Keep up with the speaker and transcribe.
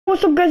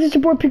What's up, guys? It's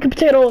your boy Pika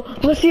Potato.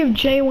 Let's see if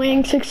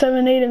J-Wing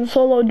 678 and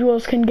solo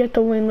duos can get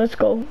the win. Let's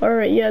go.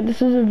 Alright, yeah,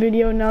 this is a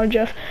video now,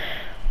 Jeff.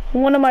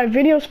 One of my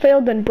videos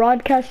failed, then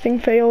broadcasting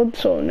failed,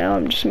 so now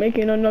I'm just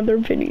making another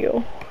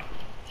video.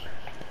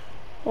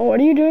 Oh, what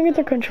are you doing with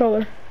the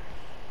controller?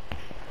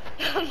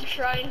 I'm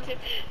trying to.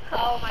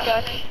 Oh my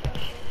god.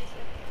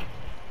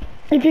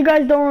 If you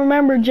guys don't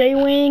remember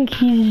J-Wing,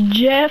 he's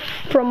Jeff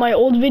from my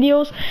old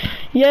videos.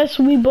 Yes,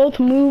 we both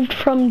moved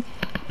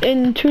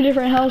in two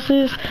different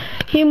houses.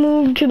 He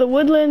moved to the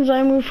Woodlands,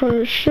 I moved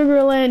from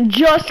Sugarland.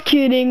 Just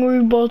kidding,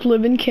 we both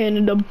live in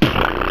Canada.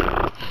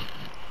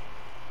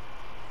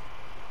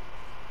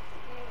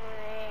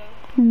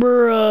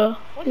 Bruh.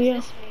 What does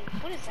this mean?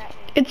 What does that mean?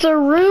 It's a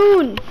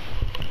rune.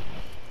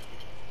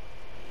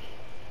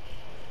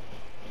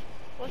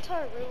 What's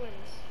our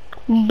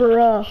ruins?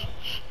 Bruh.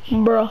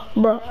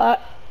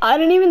 I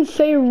didn't even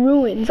say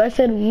ruins, I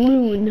said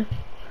rune. Is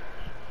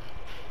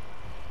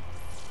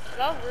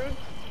that rude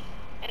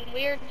and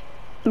weird?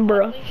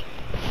 Bruh.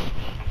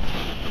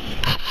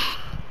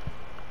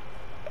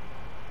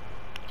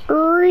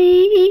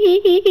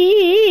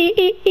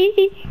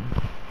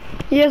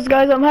 Yes,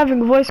 guys, I'm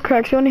having voice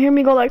cracks. You want to hear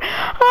me go like,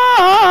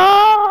 ah,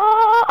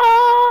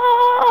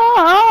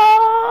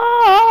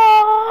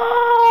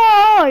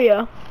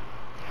 yeah.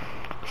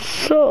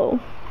 So,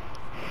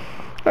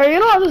 alright, you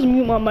know, I'll just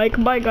mute my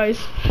mic. Bye, guys.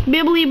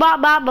 Bibbly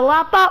bop bop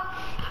bop bop.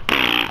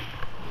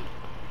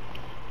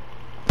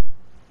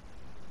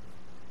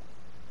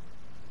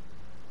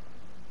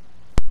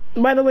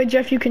 By the way,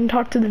 Jeff, you can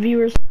talk to the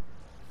viewers.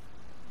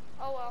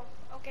 Oh well.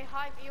 Okay,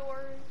 hi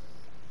viewers.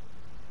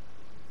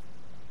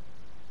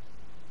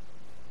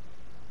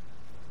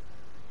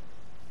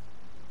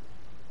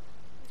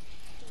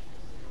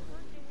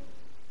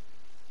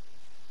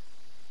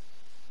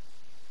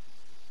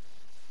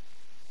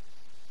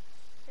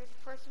 There's a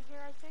person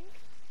here, I think.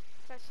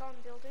 I saw him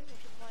building,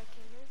 which is why I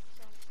came here.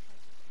 So I'm just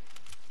trying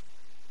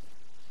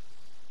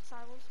to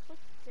silence with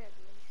deadly.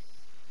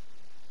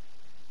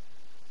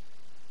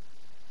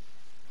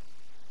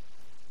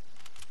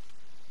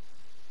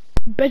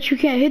 Bet you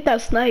can't hit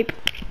that snipe.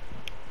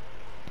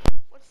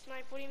 What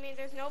snipe? What do you mean?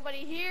 There's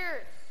nobody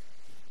here.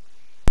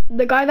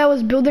 The guy that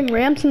was building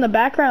ramps in the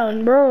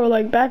background, bro,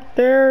 like back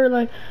there,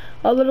 like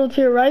a little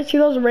to your right. See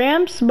those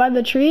ramps by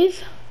the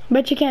trees?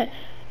 Bet you can't.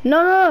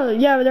 No,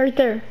 yeah, right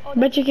there. Oh,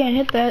 bet you can't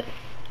hit that.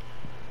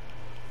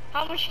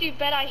 How much do you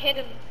bet I hit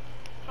him?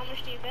 How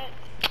much do you bet?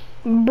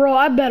 Bro,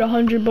 I bet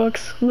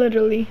 $100,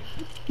 literally.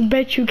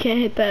 Bet you can't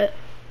hit that.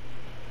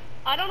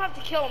 I don't have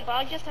to kill him, but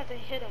I just have to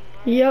hit him.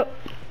 Right? Yep.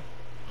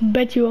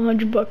 Bet you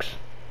 $100. If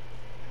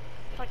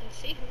I can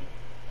see him.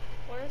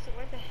 Where is it?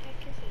 Where the heck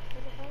is it?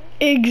 Where the hell is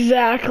it?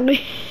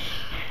 Exactly.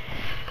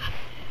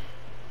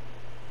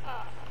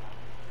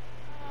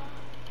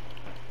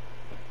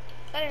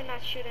 I did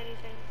not shoot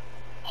anything.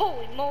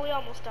 Holy moly, I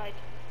almost died.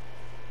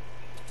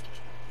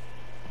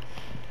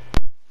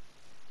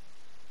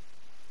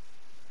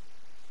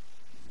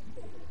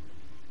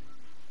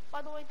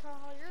 By the way,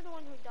 Taha, you're the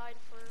one who died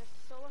first,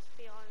 so let's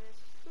be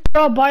honest.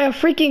 Bro, by a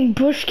freaking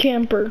bush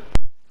camper.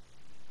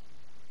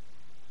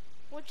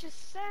 Which is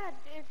sad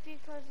if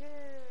because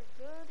you're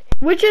good.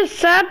 Which is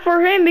sad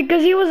for him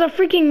because he was a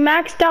freaking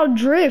maxed out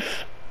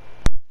drift.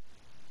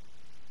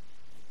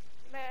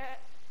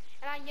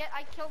 And yet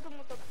I killed him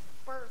with a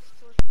burst.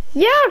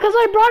 Yeah, because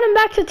I brought him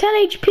back to 10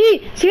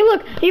 HP. See,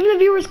 look, even the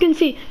viewers can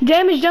see.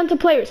 Damage done to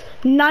players,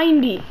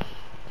 90.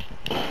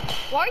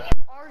 Why are you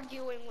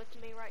arguing with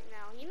me right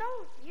now? You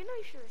know you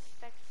should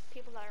respect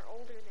people that are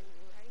older than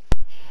you, right?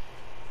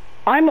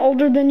 I'm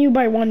older than you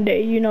by 1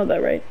 day. You know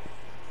that, right?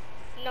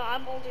 No,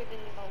 I'm older than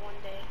you by 1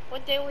 day.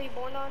 What day were you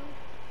born on?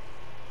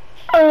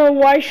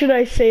 Why should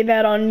I say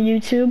that on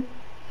YouTube?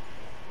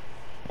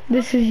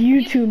 This is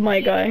YouTube,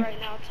 my guy. Right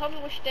now, tell me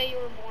which day you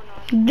were born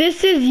on.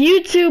 This is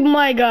YouTube,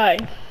 my guy.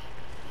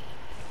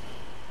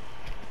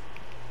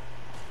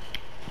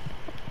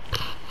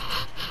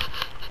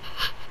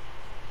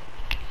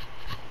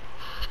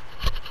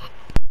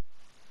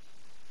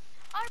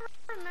 I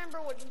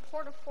remember when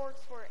Porta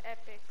Forts were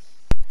epics.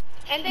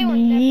 And they were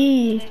never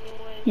good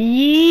anyway.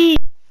 Yee.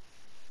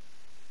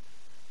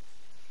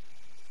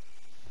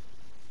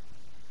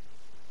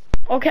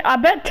 Okay, I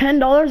bet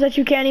 $10 that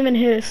you can't even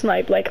hit a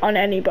snipe, like, on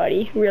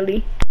anybody,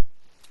 really.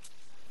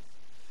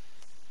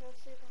 We'll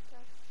see about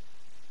that.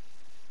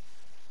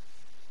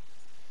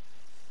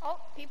 Oh,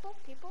 people.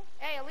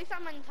 Hey, at least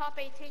I'm in top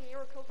 18. You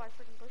were killed by a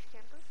freaking bush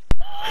camper.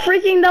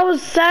 Freaking, that was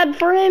sad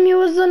for him. He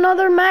was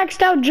another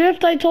maxed out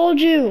drift, I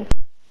told you.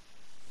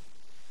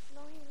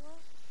 No, he was.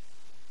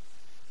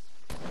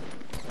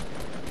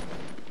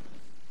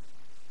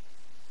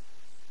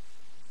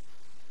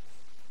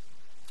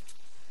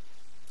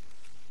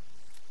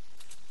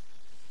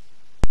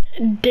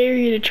 Dare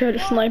you to try to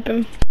snipe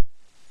him.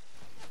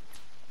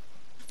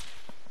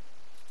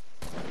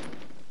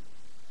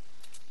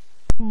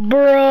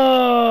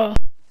 Bruh.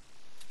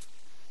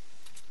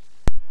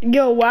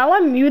 Yo, while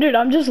I'm muted,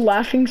 I'm just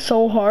laughing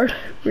so hard.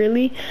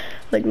 Really?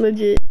 Like,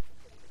 legit.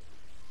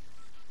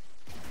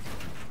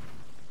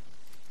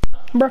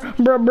 Bruh.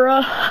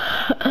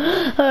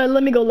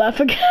 Let me go laugh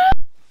again.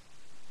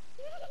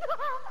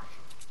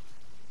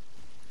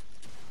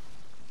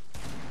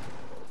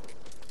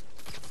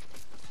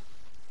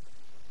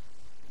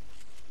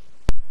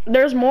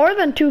 There's more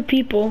than 2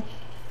 people.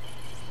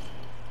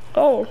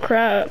 Oh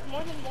crap.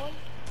 More than one.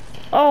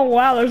 Oh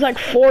wow, there's like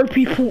 4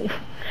 people.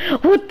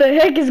 What the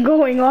heck is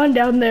going on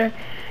down there?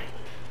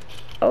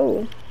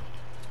 Oh.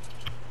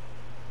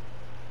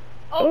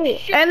 Oh,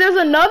 Shit. and there's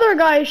another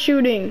guy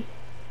shooting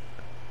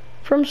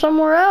from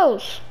somewhere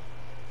else.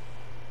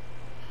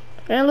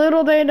 And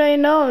little they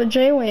know,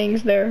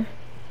 J-Wing's there.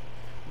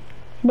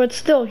 But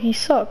still, he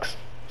sucks.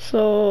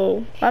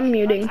 So, I'm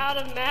muting. I'm out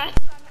of match.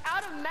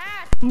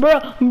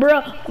 Bruh.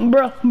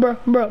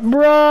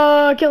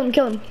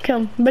 Kill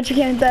him. Bet you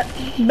can't that.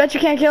 Bet you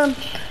can't kill him.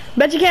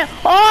 Bet you can't.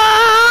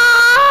 Oh!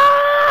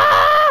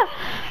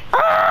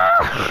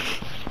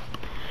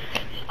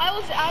 I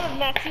was out of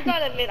match. You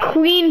gotta admit.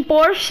 Queen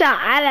Portia.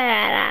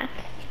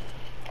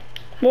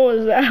 What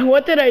was that?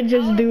 What did I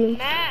just do?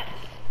 Match.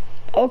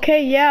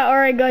 Okay, yeah,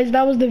 alright guys,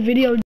 that was the video.